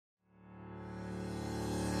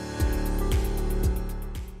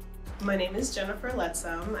My name is Jennifer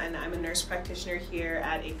Lettsome, and I'm a nurse practitioner here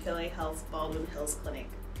at APLA Health Baldwin Hills Clinic.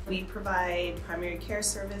 We provide primary care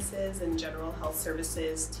services and general health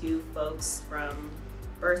services to folks from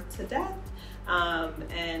birth to death,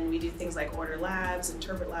 and we do things like order labs,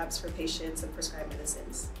 interpret labs for patients, and prescribe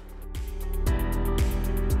medicines.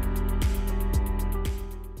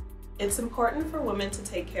 It's important for women to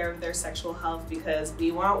take care of their sexual health because we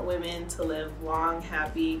want women to live long,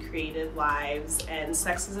 happy, creative lives, and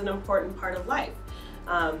sex is an important part of life.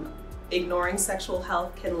 Ignoring sexual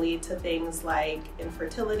health can lead to things like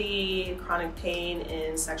infertility, chronic pain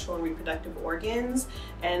in sexual and reproductive organs,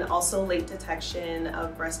 and also late detection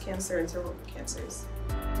of breast cancer and cervical cancers.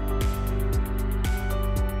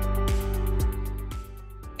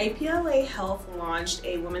 APLA Health launched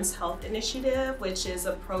a Women's Health Initiative, which is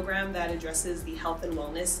a program that addresses the health and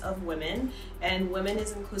wellness of women. And women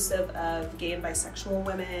is inclusive of gay and bisexual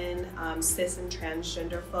women, cis and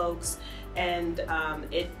transgender folks, and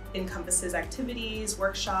it encompasses activities,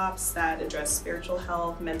 workshops that address spiritual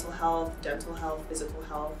health, mental health, dental health, physical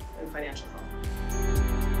health, and financial health.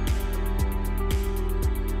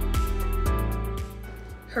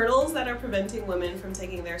 Hurdles that are preventing women from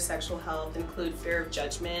taking their sexual health include fear of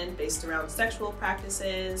judgment based around sexual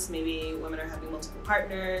practices. Maybe women are having multiple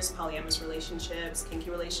partners, polyamorous relationships, kinky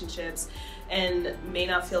relationships, and may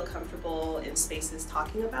not feel comfortable in spaces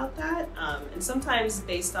talking about that. And sometimes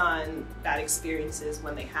based on bad experiences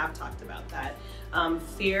when they have talked about that.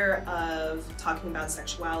 Fear of talking about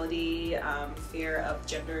sexuality, fear of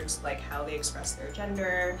genders, like how they express their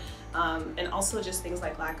gender, and also just things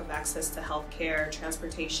like lack of access to healthcare,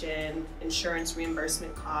 transportation, insurance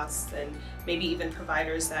reimbursement costs, and maybe even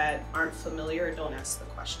providers that aren't familiar or don't ask the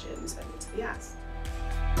questions that need to be asked.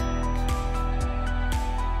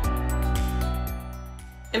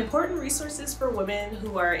 Important resources for women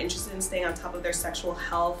who are interested in staying on top of their sexual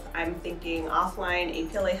health. I'm thinking offline,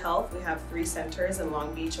 APLA Health. We have 3 centers in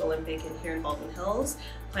Long Beach, Olympic, and here in Baldwin Hills.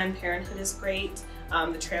 Planned Parenthood is great.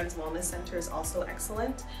 The Trans Wellness Center is also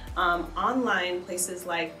excellent. Online, places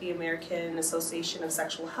like the American Association of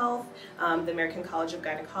Sexual Health, the American College of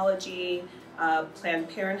Gynecology, Planned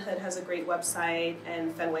Parenthood has a great website,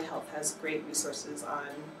 and Fenway Health has great resources on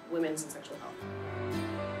women's and sexual health.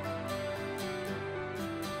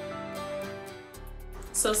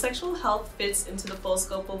 So sexual health fits into the full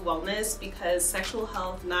scope of wellness because sexual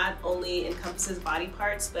health not only encompasses body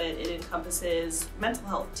parts, but it encompasses mental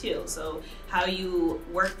health too. So how you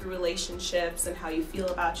work through relationships and how you feel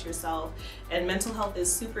about yourself. And mental health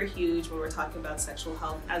is super huge when we're talking about sexual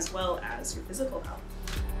health as well as your physical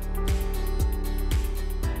health.